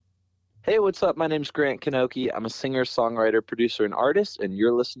Hey, what's up? My name's Grant Kanoki. I'm a singer, songwriter, producer, and artist, and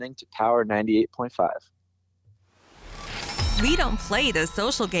you're listening to Power 98.5. We don't play the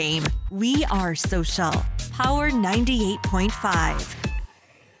social game. We are social. Power 98.5.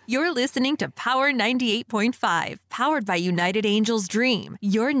 You're listening to Power 98.5, powered by United Angels Dream,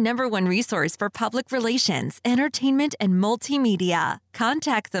 your number one resource for public relations, entertainment, and multimedia.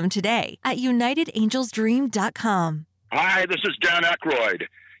 Contact them today at unitedangelsdream.com. Hi, this is Dan Aykroyd.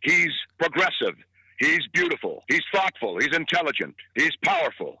 He's progressive. He's beautiful. He's thoughtful. He's intelligent. He's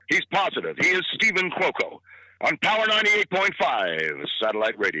powerful. He's positive. He is Stephen Cuoco on Power 98.5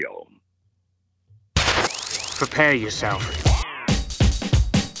 Satellite Radio. Prepare yourself.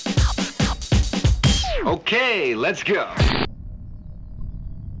 Okay, let's go.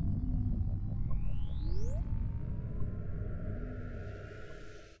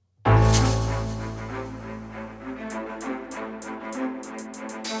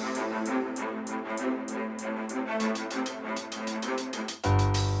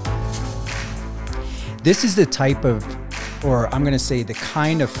 This is the type of, or I'm going to say the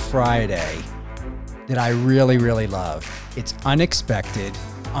kind of Friday that I really, really love. It's unexpected,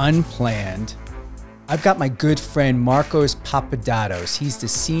 unplanned. I've got my good friend Marcos Papadatos. He's the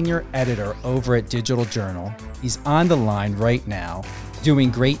senior editor over at Digital Journal. He's on the line right now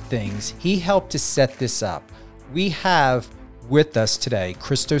doing great things. He helped to set this up. We have with us today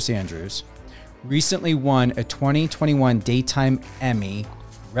Christos Andrews, recently won a 2021 Daytime Emmy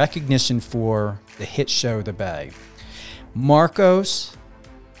recognition for the hit show The Bay. Marcos,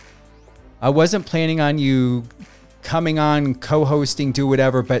 I wasn't planning on you coming on, co-hosting, do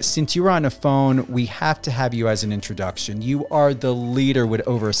whatever, but since you were on the phone, we have to have you as an introduction. You are the leader with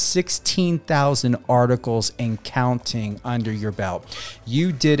over 16,000 articles and counting under your belt.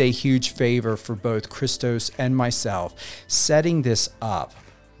 You did a huge favor for both Christos and myself setting this up.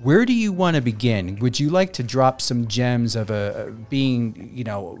 Where do you want to begin? Would you like to drop some gems of being,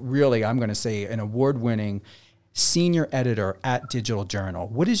 really, I'm going to say an award-winning senior editor at Digital Journal?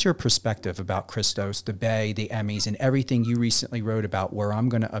 What is your perspective about Christos, the Bay, the Emmys, and everything you recently wrote about where I'm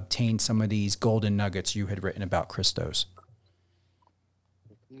going to obtain some of these golden nuggets you had written about Christos?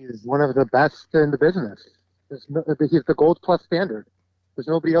 He's one of the best in the business. He's the gold plus standard. There's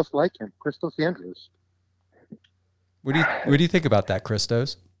nobody else like him. Christos Andrews. What do you think about that,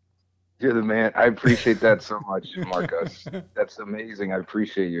 Christos? You're the man. I appreciate that so much, Marcos. That's amazing. I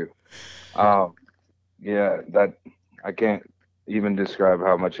appreciate you. That I can't even describe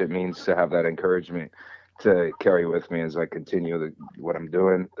how much it means to have that encouragement to carry with me as I continue what I'm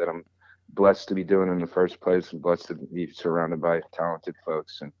doing, that I'm blessed to be doing in the first place, and blessed to be surrounded by talented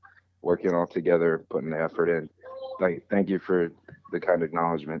folks and working all together, putting the effort in. Thank you for the kind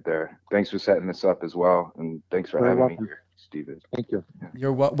acknowledgement there. Thanks for setting this up as well, and thanks for having me here, Steven. Thank you.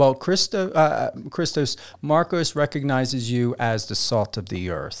 You're well, Christos. Marcos recognizes you as the salt of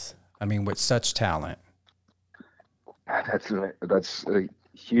the earth. I mean, with such talent. That's a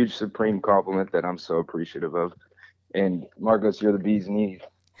huge supreme compliment that I'm so appreciative of. And Marcos, you're the bee's knees.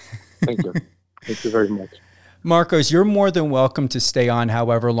 Thank you. Thank you very much. Marcos, you're more than welcome to stay on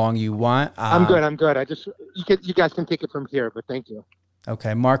however long you want. I'm good. You guys can take it from here, but thank you.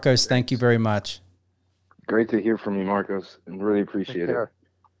 Okay, Marcos, thank you very much. Great to hear from you, Marcos, and really appreciate it.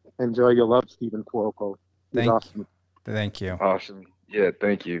 Enjoy your love, Stephen Cuoco. He's awesome. Thank you. Awesome. Yeah,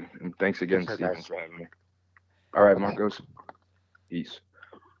 thank you. And thanks again, Stephen, for having me. All right, Marcos. Peace.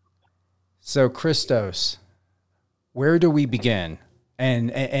 So, Christos, where do we begin?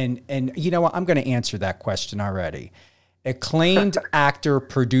 And you know what? I'm going to answer that question already. Acclaimed actor,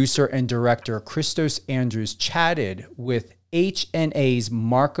 producer, and director Christos Andrews chatted with HNA's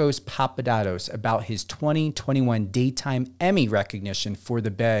Marcos Papadatos about his 2021 Daytime Emmy recognition for The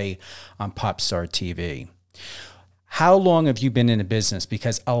Bay on Popstar TV. How long have you been in the business?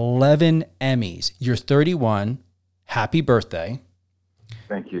 Because 11 Emmys. You're 31. Happy birthday.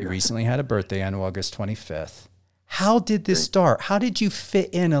 Thank you. You recently had a birthday on August 25th. How did this start? How did you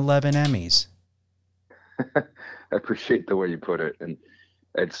fit in 11 Emmys? I appreciate the way you put it. And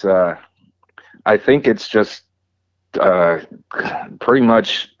it's, I think it's just pretty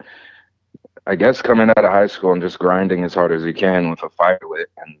much, I guess, coming out of high school and just grinding as hard as you can with a fire lit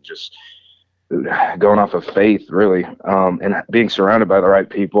and just going off of faith, really, and being surrounded by the right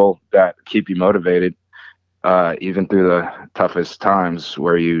people that keep you motivated, even through the toughest times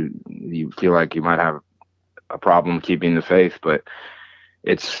where you feel like you might have a problem keeping the faith. But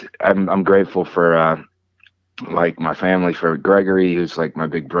I'm grateful for like my family, for Gregory, who's like my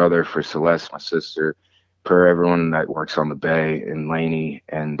big brother, for Celeste, my sister, for everyone that works on the Bay, and Lainey.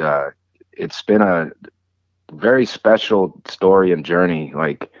 And it's been a very special story and journey.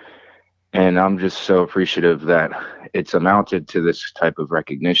 Like, And I'm just so appreciative that it's amounted to this type of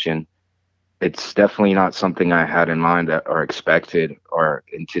recognition. It's definitely not something I had in mind or expected or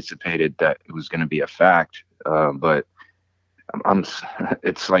anticipated that it was going to be a fact. But I'm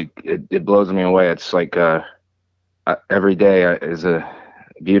it's like, it blows me away. It's like, every day is a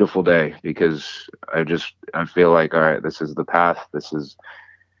beautiful day because I feel like, all right, this is the path. This is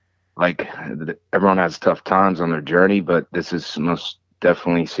like, everyone has tough times on their journey, but this is most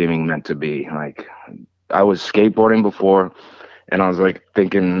definitely seeming meant to be. Like, I was skateboarding before, and I was like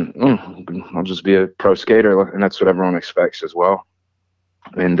thinking, I'll just be a pro skater, and that's what everyone expects as well.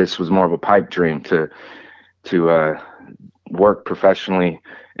 And this was more of a pipe dream to work professionally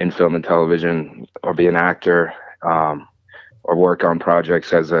in film and television, or be an actor, or work on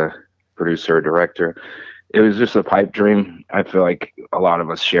projects as a producer or director. It was just a pipe dream. I feel like a lot of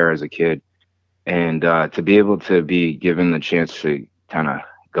us share as a kid, and to be able to be given the chance to kind of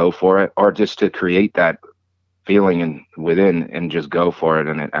go for it, or just to create that feeling within and just go for it.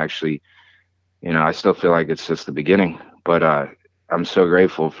 And it actually, I still feel like it's just the beginning, but I'm so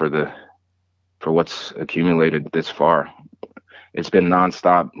grateful for what's accumulated this far. It's been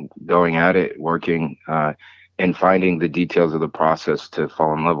nonstop going at it, working, and finding the details of the process to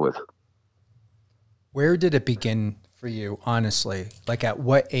fall in love with. Where did it begin for you, honestly? Like, at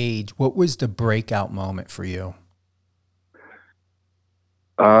what age? What was the breakout moment for you?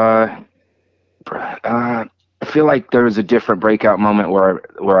 I feel like there was a different breakout moment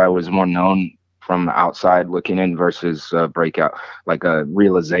where I was more known from the outside looking in versus a breakout, like a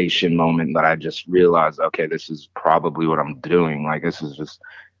realization moment that I just realized, okay, this is probably what I'm doing. Like, this is just,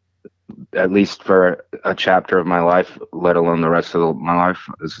 at least for a chapter of my life, let alone the rest of my life,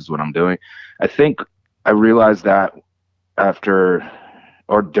 this is what I'm doing. I think I realized that after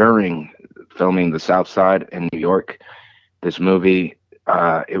or during filming The South Side in New York, this movie,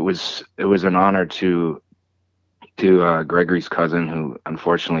 it was an honor to Gregory's cousin, who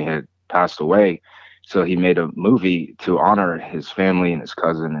unfortunately had passed away. So he made a movie to honor his family and his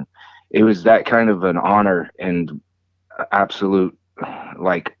cousin. And it was that kind of an honor and absolute,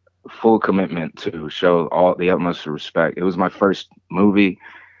 like, full commitment to show all the utmost respect. It was my first movie,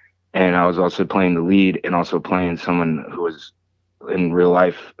 and I was also playing the lead and also playing someone who was in real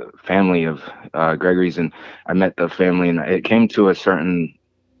life family of Gregory's. And I met the family, and it came to a certain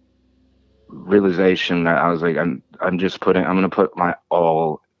realization that I was like, I'm going to put my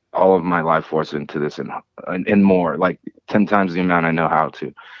all of my life force into this, and more, like 10 times the amount I know how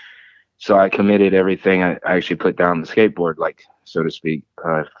to. So I committed everything. I actually put down the skateboard, like, so to speak,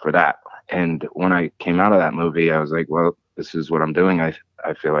 for that. And when I came out of that movie, I was like, well, this is what I'm doing. I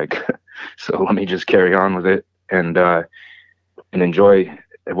feel like, so let me just carry on with it and enjoy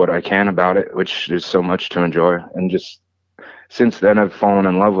what I can about it, which there's so much to enjoy. And just since then, I've fallen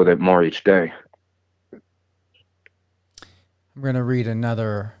in love with it more each day. I'm going to read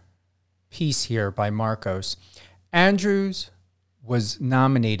another piece here by Marcos. Andrews was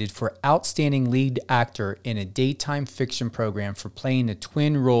nominated for Outstanding Lead Actor in a Daytime Fiction Program for playing the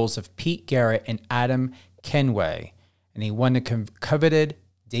twin roles of Pete Garrett and Adam Kenway, and he won the coveted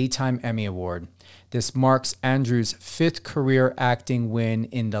Daytime Emmy Award. This marks Andrews' 5th career acting win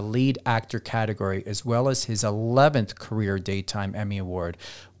in the lead actor category, as well as his 11th career Daytime Emmy Award,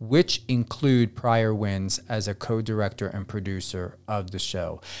 which include prior wins as a co-director and producer of the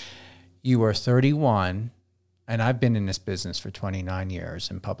show. You are 31, and I've been in this business for 29 years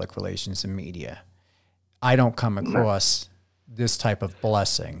in public relations and media. I don't come across this type of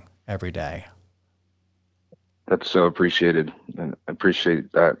blessing every day. That's so appreciated. I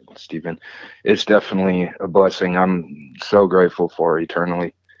appreciate that, Stephen. It's definitely a blessing. I'm so grateful for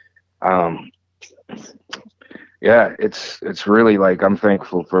eternally. Yeah, it's really like, I'm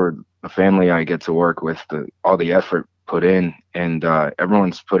thankful for the family I get to work with, all the effort put in, and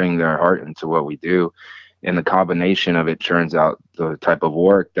everyone's putting their heart into what we do. And the combination of it turns out the type of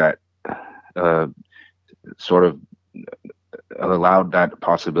work that sort of allowed that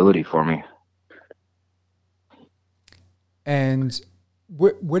possibility for me. And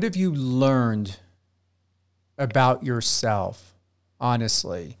what have you learned about yourself,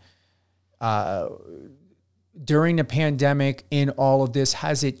 honestly, during the pandemic, in all of this?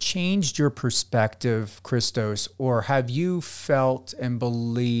 Has it changed your perspective, Christos, or have you felt and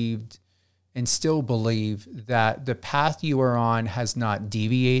believed and still believe that the path you are on has not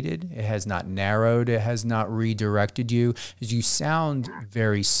deviated, it has not narrowed, it has not redirected you? As you sound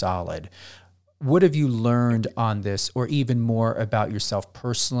very solid. What have you learned on this, or even more about yourself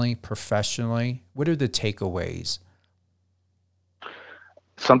personally, professionally? What are the takeaways?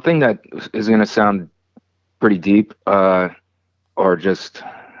 Something that is going to sound pretty deep, or just,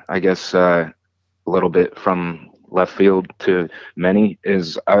 I guess, a little bit from left field to many,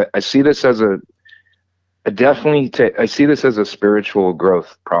 is I see this as I see this as a spiritual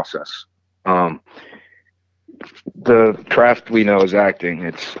growth process. The craft we know is acting.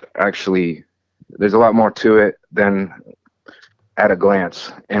 It's actually, there's a lot more to it than at a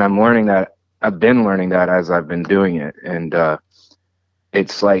glance. And I've been learning that as I've been doing it. And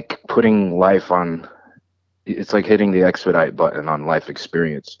it's like it's like hitting the expedite button on life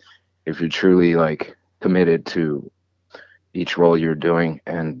experience. If you're truly like committed to each role you're doing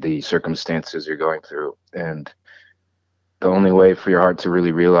and the circumstances you're going through. And the only way for your heart to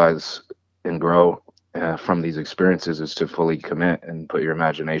really realize and grow from these experiences is to fully commit and put your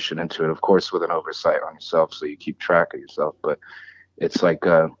imagination into it, of course, with an oversight on yourself, so you keep track of yourself. But it's like,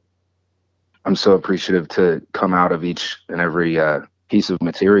 I'm so appreciative to come out of each and every piece of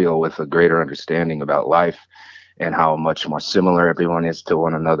material with a greater understanding about life and how much more similar everyone is to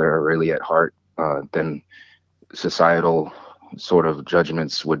one another, really at heart, than societal sort of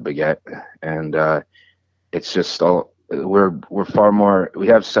judgments would beget. And it's just we're far more, we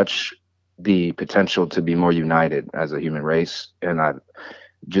have such the potential to be more united as a human race. And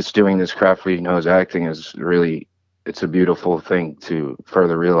just doing this craft we know as acting is really, it's a beautiful thing to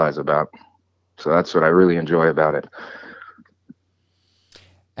further realize about. So that's what I really enjoy about it.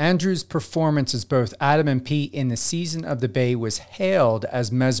 Andrew's performance as both Adam and Pete in The Season of the Bay was hailed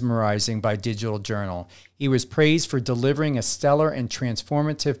as mesmerizing by Digital Journal. He was praised for delivering a stellar and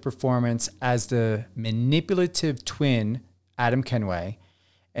transformative performance as the manipulative twin, Adam Kenway,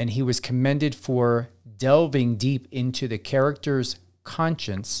 and he was commended for delving deep into the character's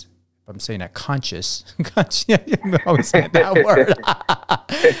conscience. I'm saying that conscious. I always get that word.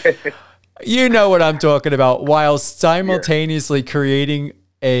 You know what I'm talking about. While simultaneously creating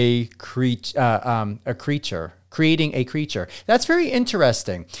a creature. That's very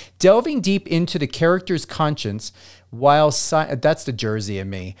interesting. Delving deep into the character's conscience while that's the Jersey in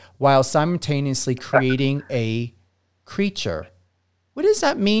me. While simultaneously creating a creature. What does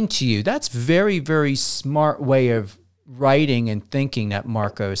that mean to you? That's very, very smart way of writing and thinking that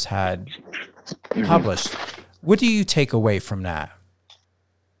Marcos had published. What do you take away from that?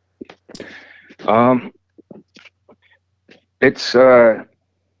 It's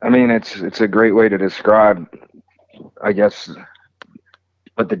it's a great way to describe, I guess,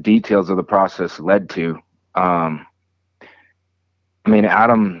 what the details of the process led to. Adam,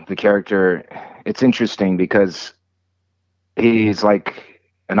 the character, it's interesting because he's like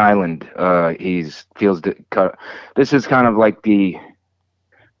an island. This is kind of like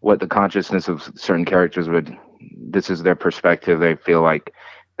what the consciousness of certain characters this is their perspective. They feel like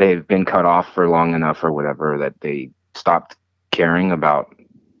they've been cut off for long enough or whatever that they stopped caring about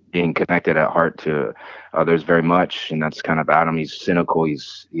being connected at heart to others very much. And that's kind of Adam. He's cynical.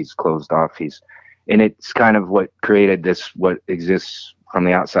 He's closed off. And it's kind of what created what exists from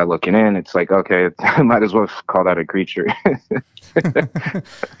the outside looking in. It's like, okay, I might as well call that a creature. I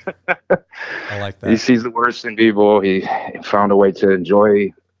like that. He sees the worst in people. He found a way to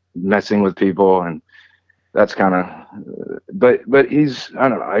enjoy messing with people, and that's kind of, but he's, I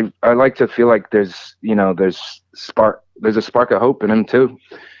don't know. I like to feel like there's a spark of hope in him too.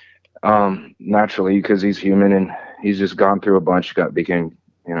 Naturally, because he's human and he's just gone through a bunch, became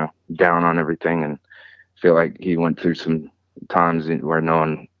down on everything, and feel like he went through some times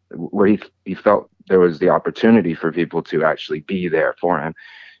where he felt there was the opportunity for people to actually be there for him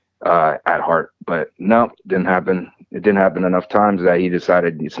at heart. But no, it didn't happen. It didn't happen enough times that he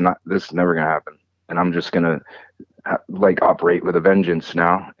decided this is never gonna happen, and I'm just gonna operate with a vengeance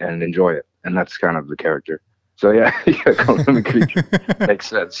now and enjoy it. And that's kind of the character. So yeah, call him a creature. Makes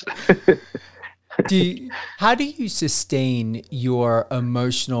sense. How do you sustain your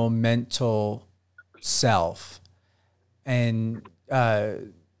emotional, mental self and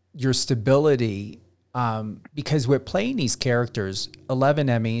your stability? Because we're playing these characters, 11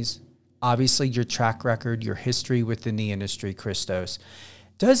 Emmys, obviously your track record, your history within the industry, Christos.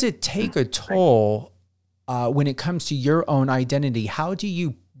 Does it take a toll when it comes to your own identity? How do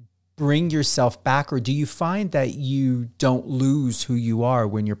you bring yourself back, or do you find that you don't lose who you are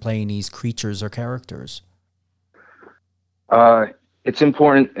when you're playing these creatures or characters? It's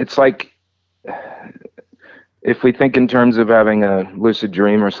important. It's like, if we think in terms of having a lucid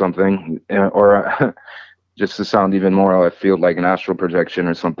dream or something, or just to sound even more, I feel like an astral projection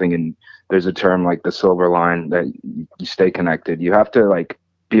or something, and there's a term like the silver line that you stay connected. You have to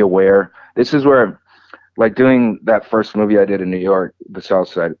be aware. This is where, doing that first movie I did in New York, The South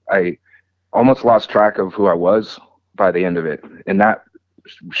Side, I almost lost track of who I was by the end of it. And that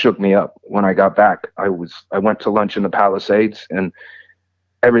shook me up. When I got back, I went to lunch in the Palisades, and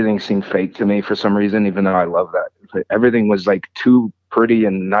everything seemed fake to me for some reason, even though I love that. But everything was like too pretty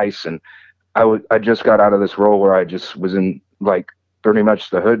and nice. And I just got out of this role where I just was in like pretty much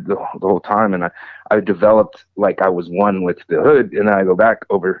the hood the whole time. And I developed like I was one with the hood. And then I go back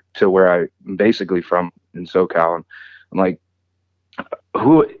over to where I'm basically from in SoCal. And I'm like,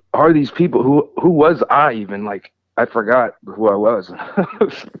 who are these people? Who was I even? Like, I forgot who I was.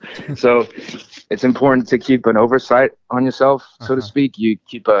 So it's important to keep an oversight on yourself, so to speak. You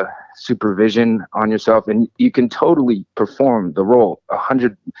keep a supervision on yourself, and you can totally perform the role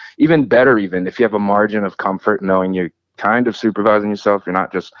 100, even better, even if you have a margin of comfort knowing you're kind of supervising yourself. You're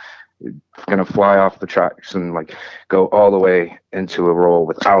not just going to fly off the tracks and like go all the way into a role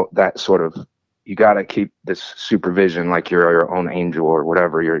without that sort of, you got to keep this supervision like you're your own angel or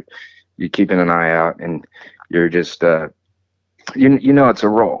whatever. You're keeping an eye out, and you're just you know it's a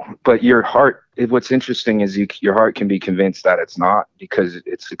role, but your heart, what's interesting is your heart can be convinced that it's not, because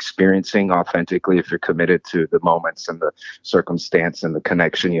it's experiencing authentically. If you're committed to the moments and the circumstance and the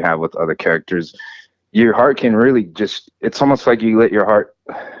connection you have with other characters, your heart can really just, it's almost like you let your heart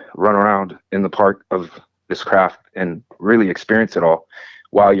run around in the park of this craft and really experience it all,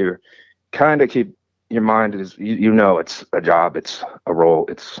 while you're kind of keep your mind is, you know it's a job, it's a role,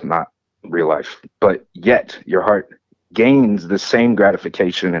 it's not real life, but yet your heart gains the same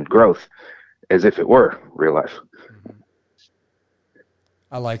gratification and growth as if it were real life.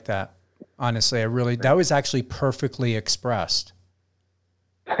 I like that. Honestly, that was actually perfectly expressed.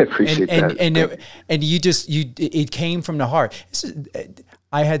 I appreciate that. And it came from the heart.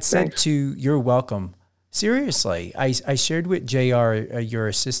 I had said to, you're welcome. Seriously, I shared with JR, your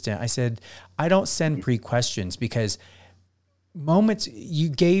assistant, I said, I don't send pre-questions because you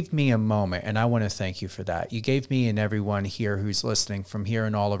gave me a moment, and I want to thank you for that. You gave me and everyone here who's listening from here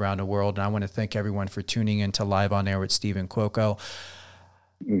and all around the world, and I want to thank everyone for tuning in to Live on Air with Stephen Cuoco.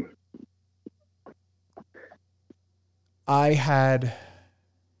 I had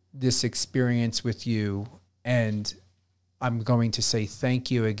this experience with you, and I'm going to say thank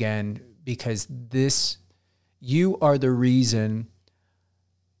you again, because you are the reason,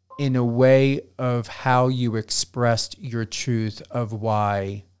 in a way, of how you expressed your truth of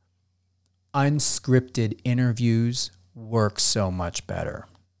why unscripted interviews work so much better.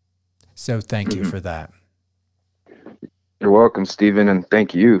 So thank you for that. You're welcome, Stephen, and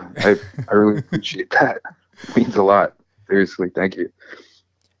thank you. I really appreciate that. It means a lot. Seriously, thank you.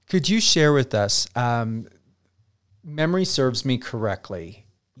 Could you share with us, memory serves me correctly,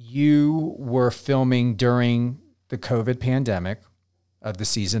 you were filming during the COVID pandemic of the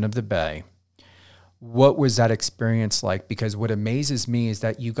season of the Bay. What was that experience like? Because what amazes me is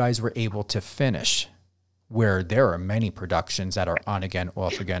that you guys were able to finish, where there are many productions that are on again,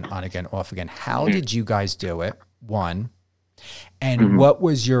 off again, on again, off again. How did you guys do it? One. And what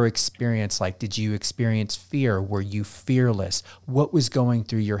was your experience like? Did you experience fear? Were you fearless? What was going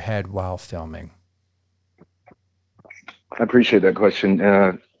through your head while filming? I appreciate that question.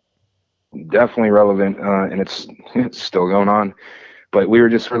 Definitely relevant, and it's still going on. But we were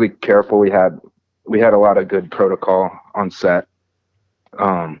just really careful. We had a lot of good protocol on set.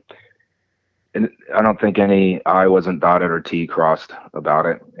 And I don't think any I wasn't dotted or T crossed about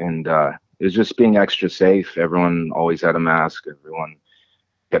it. And it was just being extra safe. Everyone always had a mask. Everyone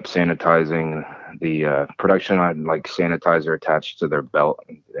kept sanitizing. The production had like sanitizer attached to their belt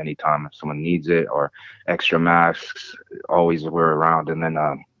anytime if someone needs it, or extra masks always were around. And then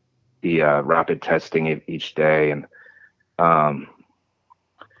the rapid testing each day. And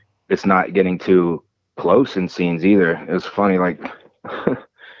it's not getting too close in scenes either. It was funny, like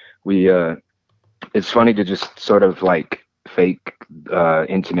it's funny to just sort of like fake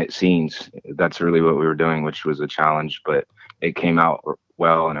intimate scenes. That's really what we were doing, which was a challenge, but it came out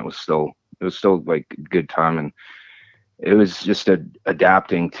well, and it was still like good time. And it was just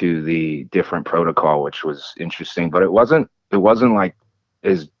adapting to the different protocol, which was interesting, but it wasn't like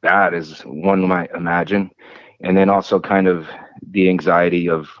as bad as one might imagine. And then also kind of the anxiety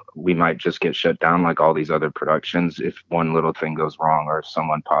of we might just get shut down like all these other productions if one little thing goes wrong, or if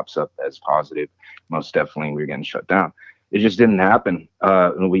someone pops up as positive. Most definitely we're getting shut down. It just didn't happen.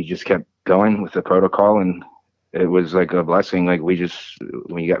 And we just kept going with the protocol, and it was like a blessing. Like we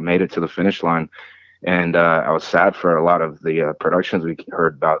made it to the finish line. And I was sad for a lot of the productions we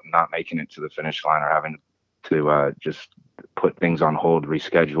heard about not making it to the finish line, or having to just put things on hold,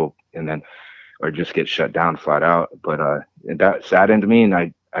 reschedule, and then or just get shut down flat out. But that saddened me, and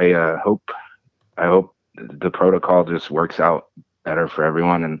I hope the protocol just works out better for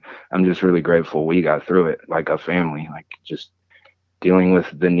everyone. And I'm just really grateful we got through it like a family, like just dealing with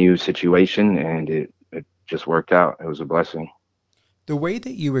the new situation, and it just worked out. It was a blessing. The way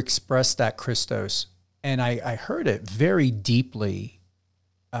that you express that, Christos, and I heard it very deeply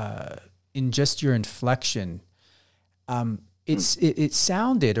in just your inflection. It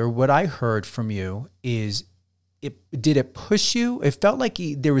sounded, or what I heard from you is, did it push you? It felt like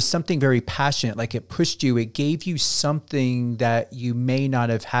there was something very passionate, like it pushed you. It gave you something that you may not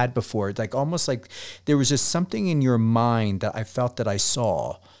have had before. It's like almost like there was just something in your mind that I felt that I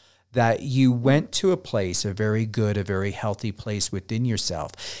saw, that you went to a place, a very good, a very healthy place within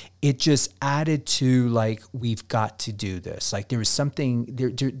yourself. It just added to like, we've got to do this. Like there was something there,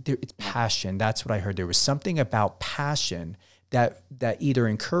 it's passion. That's what I heard. There was something about passion that either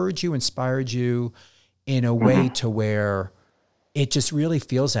encouraged you, inspired you in a way to where it just really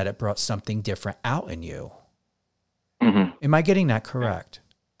feels that it brought something different out in you. Mm-hmm. Am I getting that correct?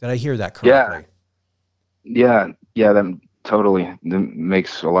 Did I hear that correctly? Yeah. That totally. It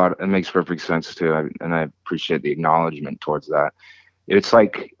makes perfect sense too. And I appreciate the acknowledgement towards that. It's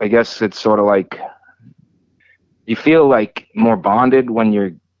like, I guess it's sort of like, you feel like more bonded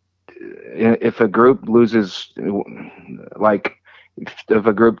when if a group loses, like if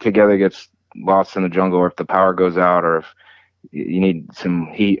a group together gets lost in the jungle, or if the power goes out, or if you need some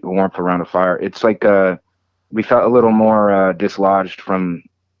heat, warmth around a fire, it's like we felt a little more dislodged from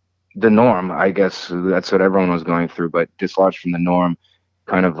the norm. I guess that's what everyone was going through, but dislodged from the norm,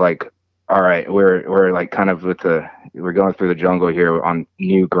 kind of like, all right, we're like kind of we're going through the jungle here on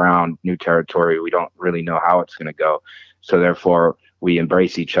new ground, new territory. We don't really know how it's going to go, so therefore we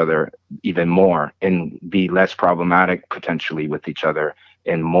embrace each other even more and be less problematic potentially with each other,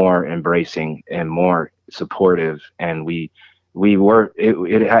 and more embracing and more supportive. And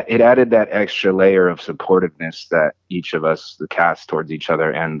it added that extra layer of supportiveness that each of us, the cast towards each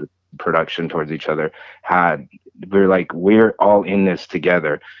other and the production towards each other, had. We're all in this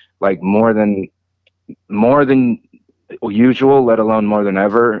together, like more than usual, let alone more than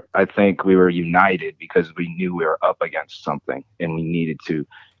ever. I think we were united because we knew we were up against something and we needed to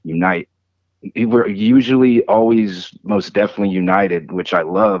unite. We're usually always most definitely united, which I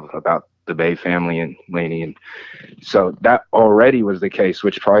love about the Bay family and Lainey. And so that already was the case,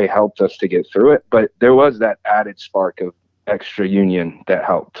 which probably helped us to get through it. But there was that added spark of extra union that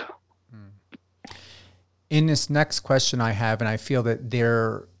helped. In this next question I have, and I feel that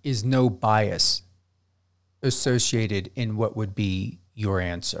there is no bias associated in what would be your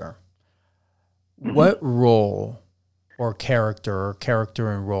answer. Mm-hmm. What role or character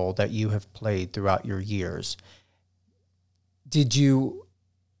and role that you have played throughout your years did you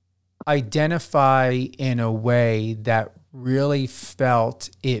identify in a way that really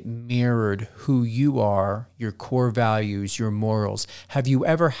felt it mirrored who you are, your core values, your morals? Have you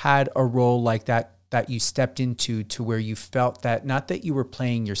ever had a role like that you stepped into to where you felt that, not that you were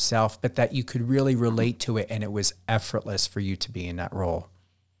playing yourself, but that you could really relate to it and it was effortless for you to be in that role?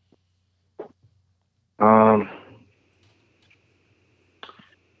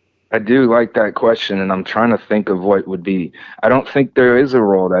 I do like that question, and I'm trying to think of what would be. I don't think there is a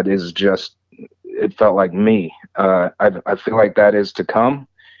role that is just, it felt like me. I feel like that is to come,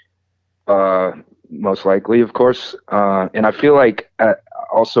 most likely, of course. And I feel like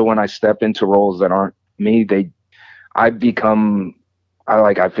also when I step into roles that aren't me, I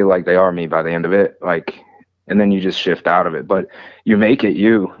feel like they are me by the end of it. And then you just shift out of it, but you make it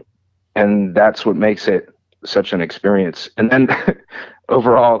you, and that's what makes it such an experience. And then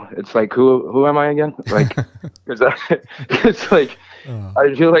overall, it's like, who am I again? Like, because it's like,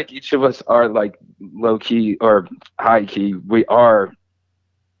 I feel like each of us are like low key or high key. We are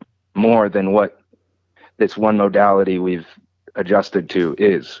more than what this one modality we've adjusted to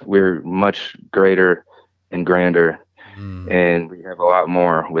is. We're much greater and grander, and we have a lot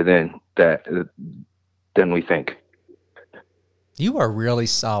more within that than we think. You are really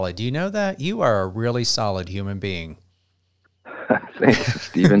solid. Do you know that? You are a really solid human being. Thanks,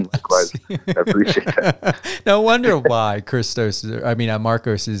 Stephen. Likewise. I appreciate that. No wonder why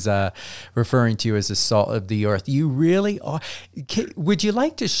Marcos is referring to you as the salt of the earth. You really are. Would you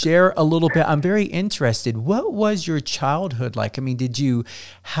like to share a little bit? I'm very interested. What was your childhood like? I mean, did you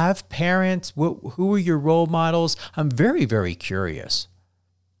have parents? Who were your role models? I'm very, very curious.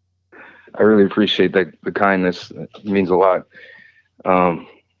 I really appreciate the kindness. It means a lot.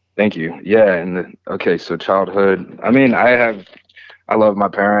 Thank you. Yeah. So childhood, I mean, I love my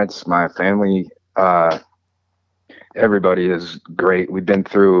parents, my family. Everybody is great. We've been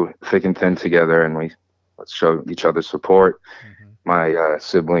through thick and thin together, and we show each other support. Mm-hmm. My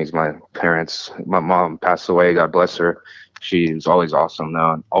siblings, my parents, my mom passed away, God bless her. She was always awesome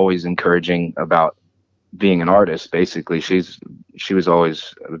though, and always encouraging about being an artist. Basically, she was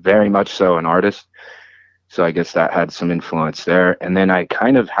always very much so an artist. So I guess that had some influence there. And then I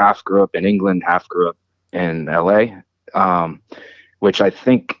kind of half grew up in England, half grew up in LA, which I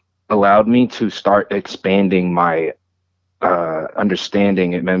think allowed me to start expanding my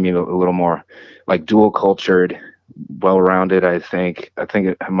understanding. It made me a little more like dual cultured, well-rounded. I think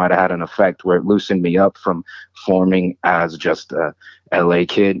it might have had an effect where it loosened me up from forming as just a LA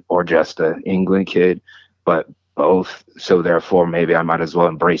kid or just a England kid, but both. So therefore, maybe I might as well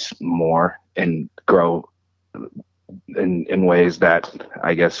embrace more and grow in ways that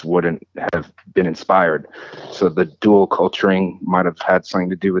I guess wouldn't have been inspired. So the dual culturing might have had something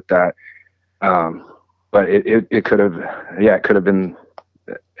to do with that. But it could have, it could have been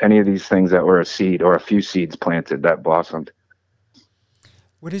any of these things that were a seed or a few seeds planted that blossomed.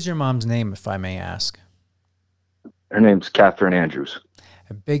 What is your mom's name, if I may ask? Her name's Catherine Andrews.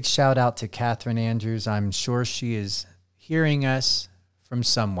 A big shout out to Catherine Andrews. I'm sure she is hearing us from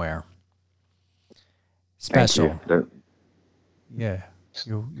somewhere. Special. Thank you. Yeah,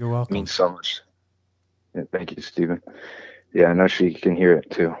 you're welcome. Means so much. Yeah, thank you, Stephen. Yeah, I know she can hear it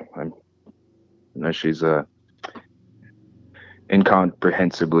too. I know she's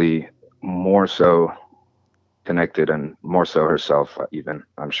incomprehensibly more so connected and more so herself, even.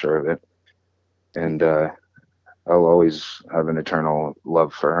 I'm sure of it. And I'll always have an eternal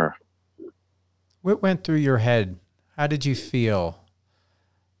love for her. What went through your head? How did you feel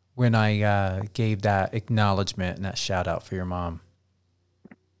when I gave that acknowledgement and that shout out for your mom?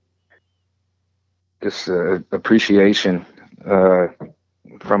 Just appreciation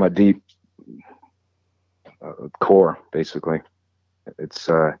from a deep core, basically. It's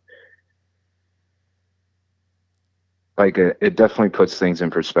it definitely puts things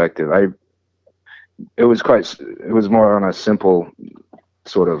in perspective. It was more on a simple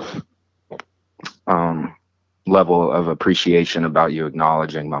sort of level of appreciation about you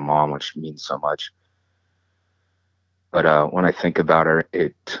acknowledging my mom, which means so much. But when I think about her,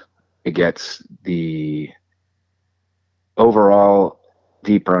 it gets the overall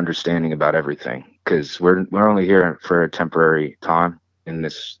deeper understanding about everything, because we're only here for a temporary time in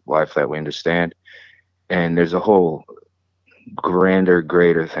this life that we understand, and there's a whole grander,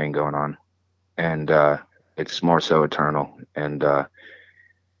 greater thing going on, and it's more so eternal.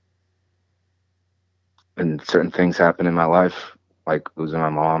 And certain things happen in my life, like losing my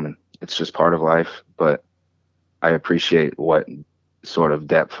mom, and it's just part of life. But I appreciate what sort of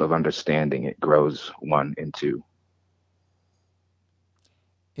depth of understanding it grows one into.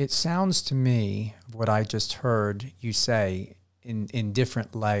 It sounds to me, what I just heard you say in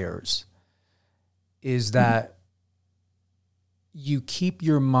different layers, is that you keep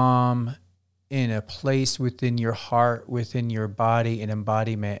your mom in a place within your heart, within your body, an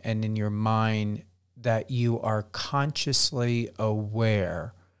embodiment, and in your mind that you are consciously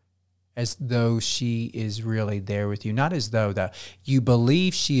aware, as though she is really there with you. Not as though, that you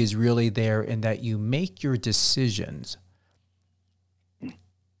believe she is really there, and that you make your decisions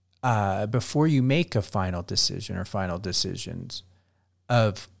before you make a final decision or final decisions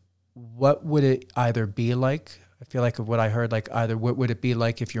of what would it either be like. I feel like of what I heard, like either what would it be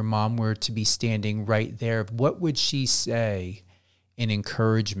like if your mom were to be standing right there? What would she say in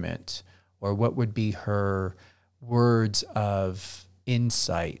encouragement? Or what would be her words of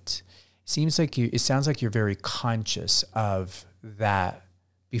insight? It sounds like you're very conscious of that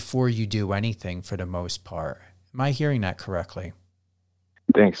before you do anything, for the most part. Am I hearing that correctly?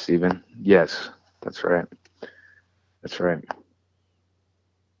 Thanks, Stephen. Yes, that's right. That's right.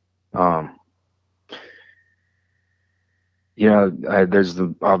 There's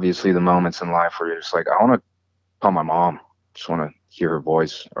obviously the moments in life where you're just like, I want to call my mom. Just want to hear her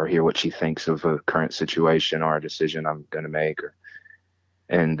voice or hear what she thinks of a current situation or a decision I'm going to make.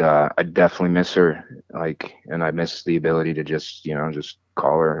 And I definitely miss her. And I miss the ability to just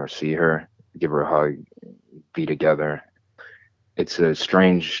call her or see her, give her a hug, be together. It's a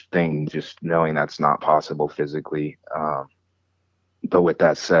strange thing just knowing that's not possible physically. But with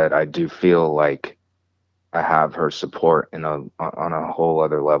that said, I do feel like I have her support on a whole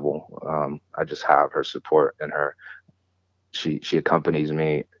other level. I just have her support, and she accompanies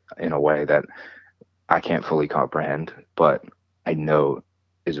me in a way that I can't fully comprehend, but I know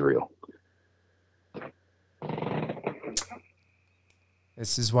is real.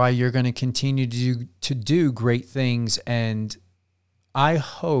 This is why you're going to continue to do great things, and I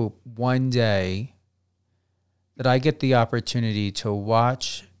hope one day that I get the opportunity to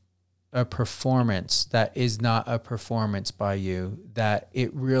watch a performance that is not a performance by you, that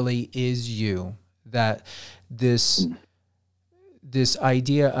it really is you, that this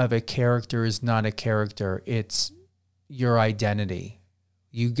idea of a character is not a character, it's your identity.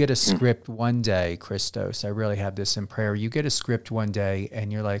 You get a script one day, Christos. I really have this in prayer. You get a script one day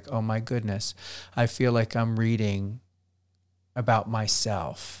and you're like, oh my goodness, I feel like I'm reading about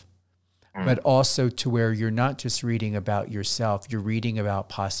myself. But also to where you're not just reading about yourself, you're reading about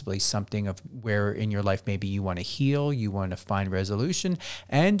possibly something of where in your life maybe you want to heal, you want to find resolution,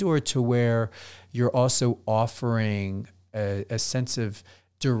 and or to where you're also offering a sense of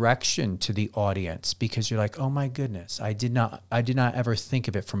direction to the audience, because you're like, oh my goodness, I did not ever think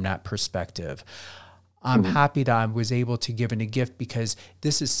of it from that perspective. I'm happy that I was able to give it a gift because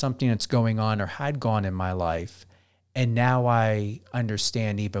this is something that's going on or had gone in my life. And now I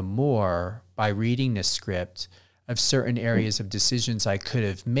understand even more by reading this script of certain areas of decisions I could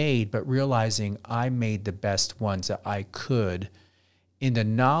have made, but realizing I made the best ones that I could in the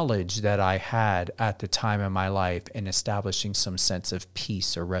knowledge that I had at the time in my life and establishing some sense of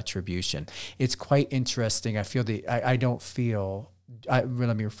peace or retribution. It's quite interesting. I feel let me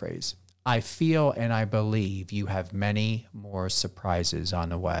rephrase. I feel and I believe you have many more surprises on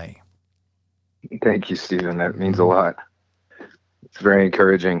the way. Thank you, Stephen. That means a lot. It's very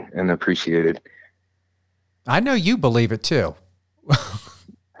encouraging and appreciated. I know you believe it too.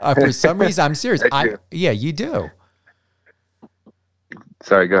 For some reason, I'm serious. Yeah, you do.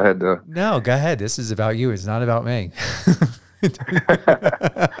 Sorry, go ahead, though. No, go ahead. This is about you. It's not about me.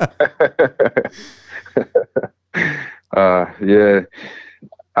 Yeah,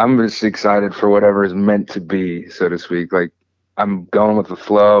 I'm just excited for whatever is meant to be, so to speak. Like, I'm going with the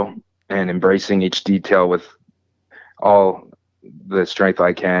flow and embracing each detail with all the strength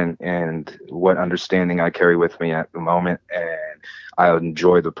I can and what understanding I carry with me at the moment. And I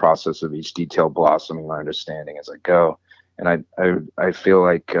enjoy the process of each detail blossoming my understanding as I go. And I feel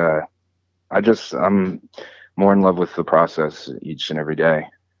like I'm more in love with the process each and every day.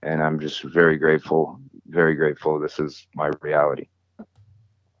 And I'm just very grateful. This is my reality.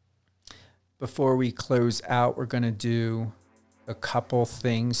 Before we close out, we're going to do a couple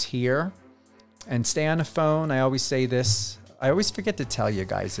things here and stay on the phone. I always say this. I always forget to tell you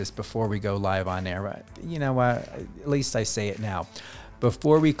guys this before we go live on air. But you know what? At least I say it now.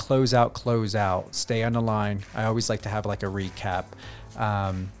 Before we close out, stay on the line. I always like to have like a recap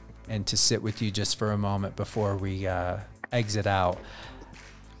and to sit with you just for a moment before we exit out.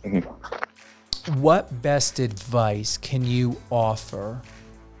 What best advice can you offer?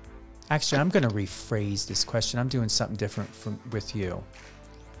 Actually, I'm going to rephrase this question. I'm doing something different with you.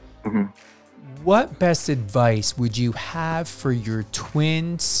 What best advice would you have for your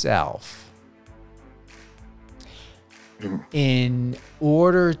twin self in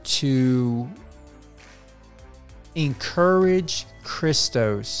order to encourage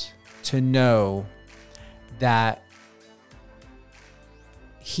Christos to know that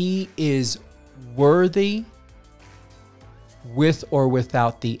he is worthy with or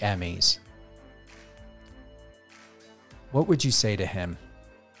without the Emmys? What would you say to him?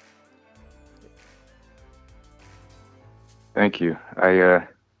 Thank you.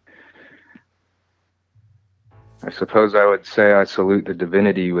 I suppose I would say I salute the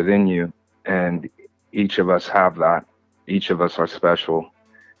divinity within you, and each of us have that. Each of us are special.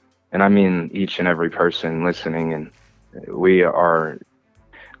 And I mean each and every person listening, and we are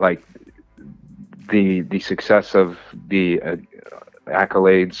like the success of the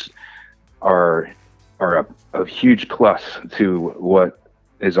accolades are a huge plus to what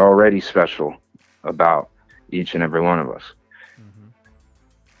is already special about each and every one of us.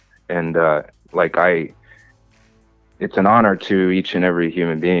 And it's an honor to each and every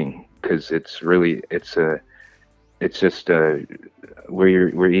human being, because we're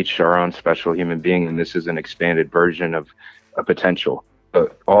each our own special human being, and this is an expanded version of a potential.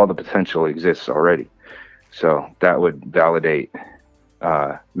 But all the potential exists already. So that would validate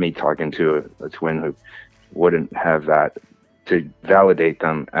me talking to a twin who wouldn't have that, to validate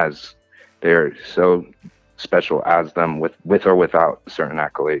them as they're so special as them with or without certain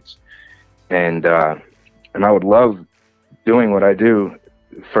accolades. And I would love doing what I do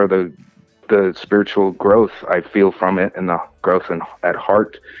for the spiritual growth I feel from it, and the growth at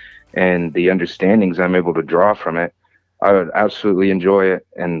heart, and the understandings I'm able to draw from it. I would absolutely enjoy it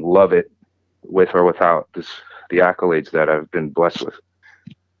and love it with or without the accolades that I've been blessed with.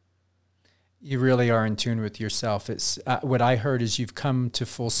 You really are in tune with yourself. It's what I heard is you've come to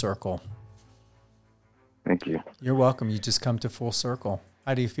full circle. Thank you. You're welcome. You just come to full circle.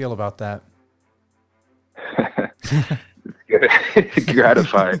 How do you feel about that? It's good.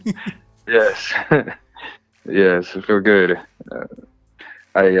 Gratified. Yes. Yes, I feel good.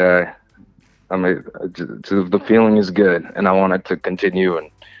 The feeling is good, and I want it to continue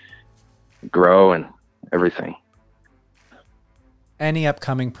and grow and everything. any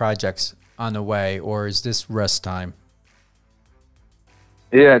upcoming projects on the way, or is this rest time?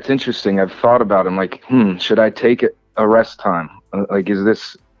 Yeah, it's interesting. I've thought about it. I'm like, should I take a rest time? Like,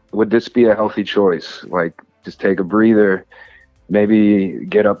 would this be a healthy choice? Like, just take a breather, maybe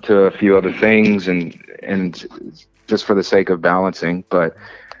get up to a few other things, and just for the sake of balancing. But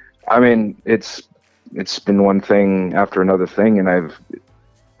I mean, it's been one thing after another thing, and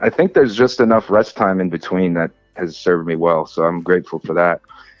I think there's just enough rest time in between that has served me well. So I'm grateful for that.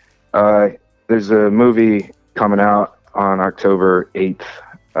 There's a movie coming out on October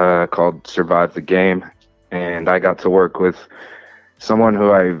 8th called Survive the Game, and I got to work with someone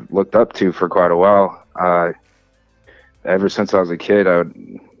who I looked up to for quite a while. Ever since I was a kid,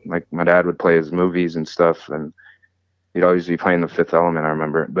 my dad would play his movies and stuff, and he'd always be playing The Fifth Element, I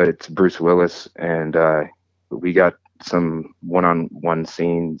remember. But it's Bruce Willis, and we got some one-on-one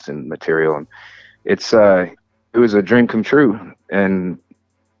scenes and material, and it was a dream come true, and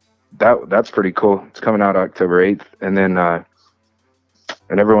that's pretty cool. It's coming out October 8th, and then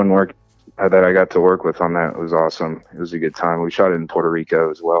and everyone that I got to work with on that was awesome. It was a good time. We shot it in Puerto Rico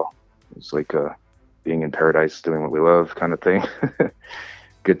as well. It was like being in paradise, doing what we love kind of thing.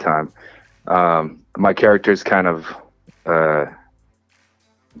 Good time. My character's kind of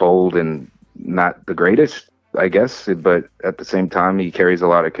bold and not the greatest, I guess, but at the same time, he carries a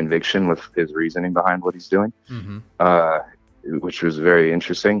lot of conviction with his reasoning behind what he's doing, which was very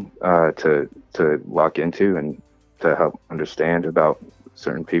interesting to lock into and to help understand about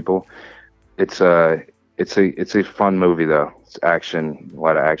certain people. It's a fun movie though. It's action, a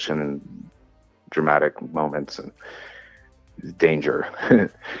lot of action and dramatic moments and danger.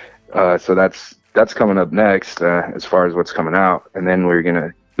 So that's coming up next as far as what's coming out, and then we're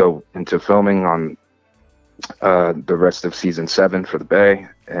gonna go into filming on the rest of season 7 for the Bay,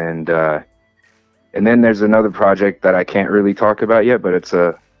 and then there's another project that I can't really talk about yet, but it's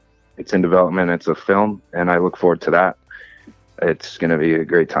in development. It's a film, and I look forward to that. It's gonna be a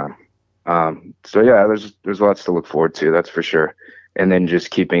great time. So yeah, there's lots to look forward to, that's for sure. And then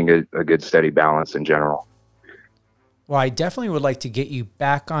just keeping a good steady balance in general. Well, I definitely would like to get you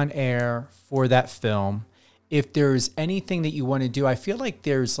back on air for that film. If there's anything that you want to do, I feel like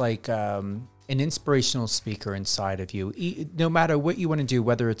there's like an inspirational speaker inside of you. No matter what you want to do,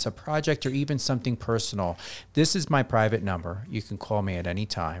 whether it's a project or even something personal, this is my private number. You can call me at any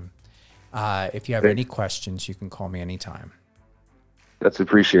time. If you have any questions, you can call me anytime. That's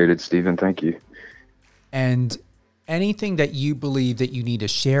appreciated, Stephen. Thank you. And anything that you believe that you need to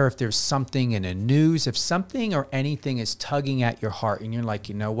share, if there's something in the news, if something or anything is tugging at your heart and you're like,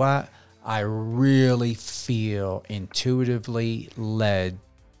 you know what? I really feel intuitively led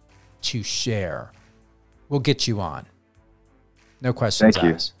to share, we'll get you on. No questions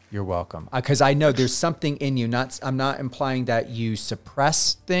asked. You're welcome. Because I know there's something in you. I'm not implying that you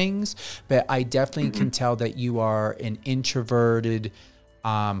suppress things, but I definitely can tell that you are an introverted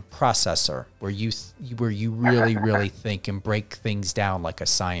processor, where you really, really think and break things down like a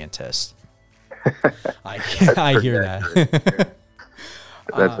scientist. I hear that.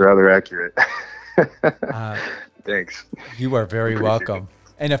 That's rather accurate. Thanks. You are very welcome.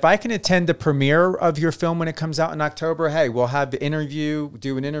 And if I can attend the premiere of your film when it comes out in October, hey, we'll have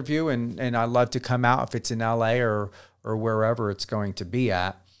do an interview, and I'd love to come out if it's in LA or wherever it's going to be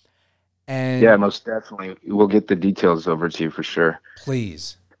at. And yeah, most definitely. We'll get the details over to you for sure.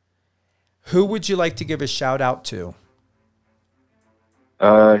 Please. Who would you like to give a shout out to?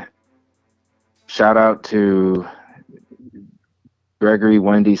 Shout out to Gregory,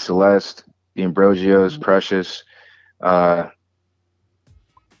 Wendy, Celeste, the Ambrogios, Precious,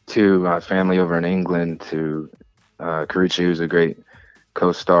 to my family over in England, to Karuchi, who's a great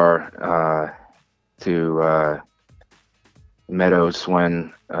co-star, to Meadows,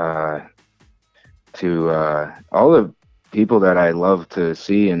 Swen, to all the people that I love to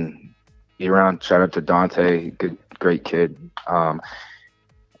see and be around. Shout out to Dante, great kid,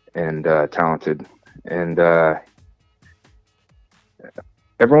 and talented, and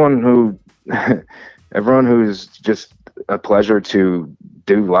everyone who's just a pleasure to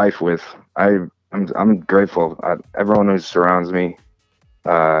do life with. I'm grateful. Everyone who surrounds me,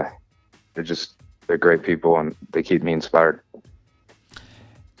 they're great people, and they keep me inspired.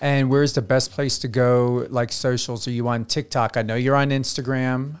 And where's the best place to go, like socials? Are you on TikTok? I know you're on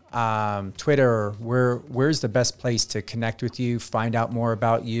Instagram, Twitter. Where's the best place to connect with you, find out more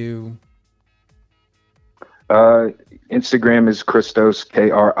about you? Instagram is Christos,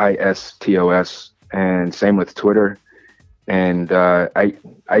 Kristos, and same with Twitter. And I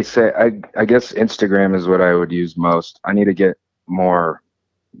guess Instagram is what I would use most. I need to get more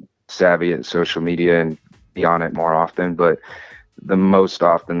savvy at social media and be on it more often, but the most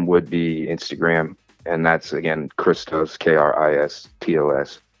often would be Instagram, and that's again Christos,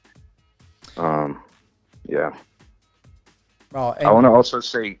 Kristos. Yeah. Well, I want to also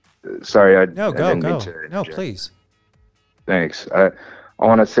say, sorry, I no, didn't mean go. to No, interject. please. Thanks. I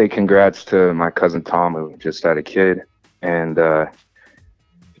want to say congrats to my cousin Tom, who just had a kid, and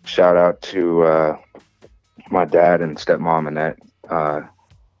shout out to my dad and stepmom Annette.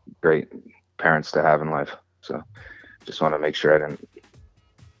 Great parents to have in life. So just want to make sure I didn't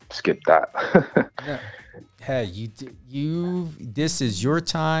skip that. No. Hey, you. This is your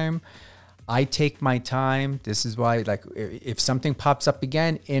time. I take my time. This is why, like, if something pops up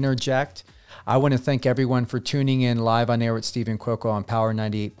again, interject. I want to thank everyone for tuning in live on air with Stephen Cuoco on Power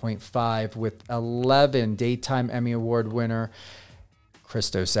 98.5 with 11 Daytime Emmy Award winner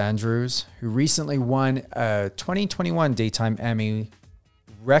Christos Andrews, who recently won a 2021 Daytime Emmy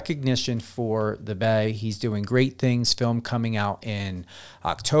recognition for The Bay. He's doing great things. Film coming out in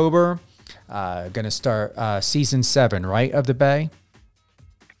October. Going to start season 7, right, of The Bay?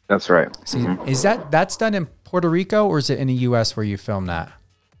 That's right. Is that's done in Puerto Rico, or is it in the U.S. where you film that?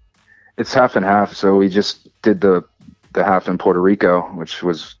 It's half and half. So we just did the half in Puerto Rico, which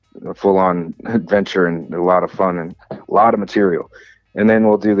was a full-on adventure and a lot of fun and a lot of material. And then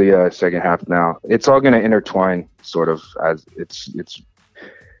we'll do the second half now. It's all going to intertwine, sort of, as it's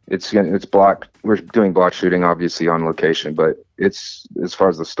block. We're doing block shooting, obviously, on location, but it's, as far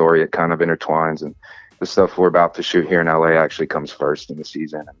as the story, it kind of intertwines, and the stuff we're about to shoot here in LA actually comes first in the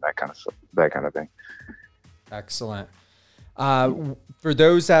season, and that kind of thing. Excellent. For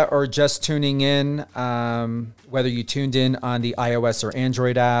those that are just tuning in, whether you tuned in on the iOS or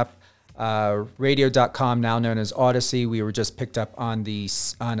Android app, radio.com, now known as Odyssey, we were just picked up on a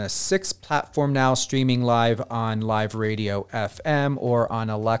 6th platform now, streaming live on Live Radio FM or on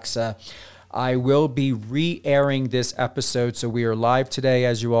Alexa. I will be re-airing this episode, so we are live today,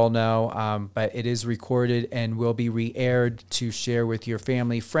 as you all know, but it is recorded and will be re-aired to share with your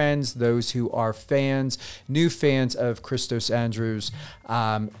family, friends, those who are fans, new fans of Christos Andrews.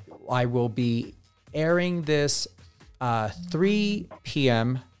 I will be airing this 3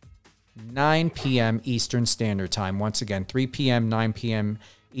 p.m., 9 p.m. Eastern Standard Time. Once again, 3 p.m., 9 p.m.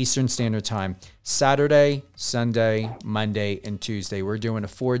 Eastern Standard Time, Saturday, Sunday, Monday, and Tuesday. We're doing a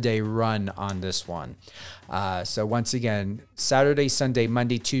 4-day run on this one. So once again, Saturday, Sunday,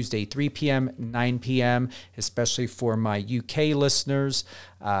 Monday, Tuesday, 3 p.m., 9 p.m., especially for my UK listeners.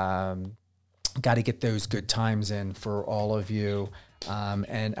 Got to get those good times in for all of you.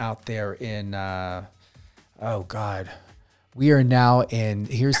 And out there in, oh God, we are now in,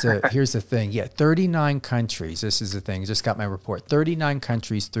 here's the thing. Yeah, 39 countries. This is the thing. Just got my report. 39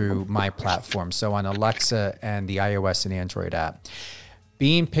 countries through my platform. So on Alexa and the iOS and Android app.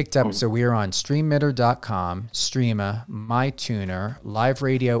 Being picked up, so we are on StreamMitter.com, Streema, MyTuner, Live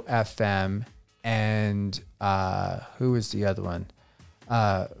Radio FM, and who is the other one?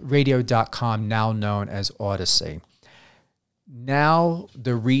 Radio.com, now known as Odyssey. Now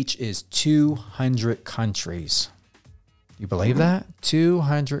the reach is 200 countries. You believe that?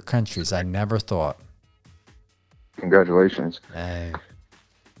 200 countries. I never thought. Congratulations.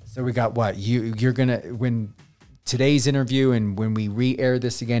 So we got what? You're going to, when today's interview and when we re-air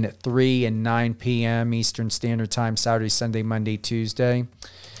this again at 3 and 9 p.m. Eastern Standard Time, Saturday, Sunday, Monday, Tuesday,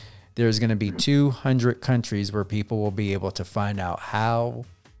 there's going to be 200 countries where people will be able to find out how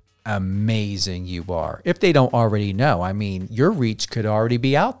amazing you are. If they don't already know. I mean, your reach could already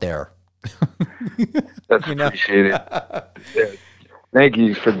be out there. That's appreciated. Yeah. Thank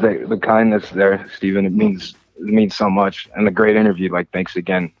you for the kindness there, Stephen. It means so much, and a great interview. Like, thanks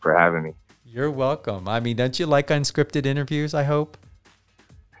again for having me. You're welcome. I mean, don't you like unscripted interviews? I hope.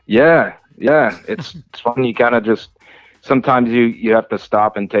 Yeah. It's fun. You kind of just sometimes you have to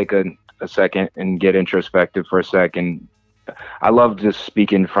stop and take a second and get introspective for a second. I love just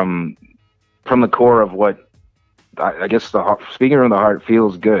speaking from the core of what. I guess speaking from the heart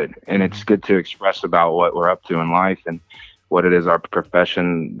feels good, and it's good to express about what we're up to in life and what it is our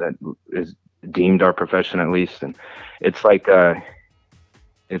profession that is deemed our profession, at least. And it's like,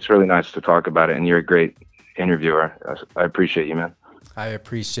 it's really nice to talk about it, and you're a great interviewer. I appreciate you, man. I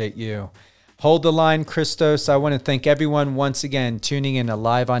appreciate you. Hold the line, Christos. I want to thank everyone once again tuning in to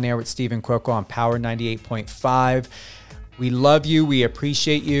Live on Air with Stephen Cuoco on Power 98.5. We love you. We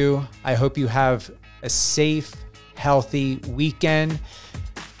appreciate you. I hope you have a safe, healthy weekend.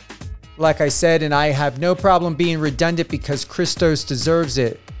 Like I said, and I have no problem being redundant because Christos deserves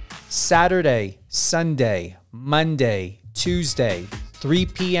it. Saturday, Sunday, Monday, Tuesday, 3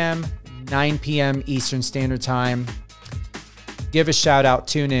 p.m., 9 p.m. Eastern Standard Time. Give a shout out,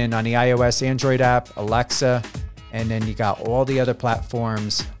 tune in on the iOS, Android app, Alexa, And then you got all the other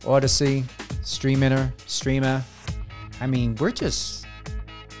platforms, Odyssey, Streamer. I mean, we're just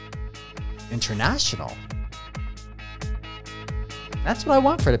international. That's what I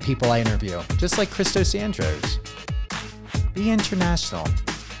want for the people I interview, just like Christos Andros. Be international.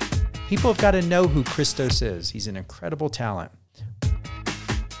 People have got to know who Christos is. He's an incredible talent.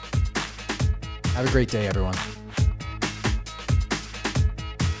 Have a great day, everyone.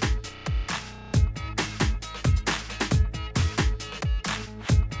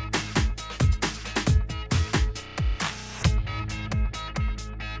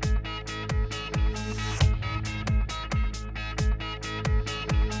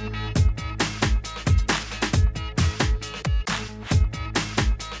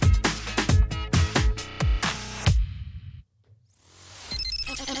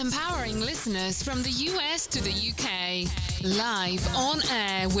 Empowering listeners from the US to the UK. Live on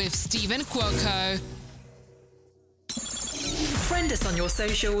air with Stephen Cuoco. Friend us on your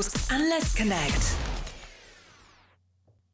socials and let's connect.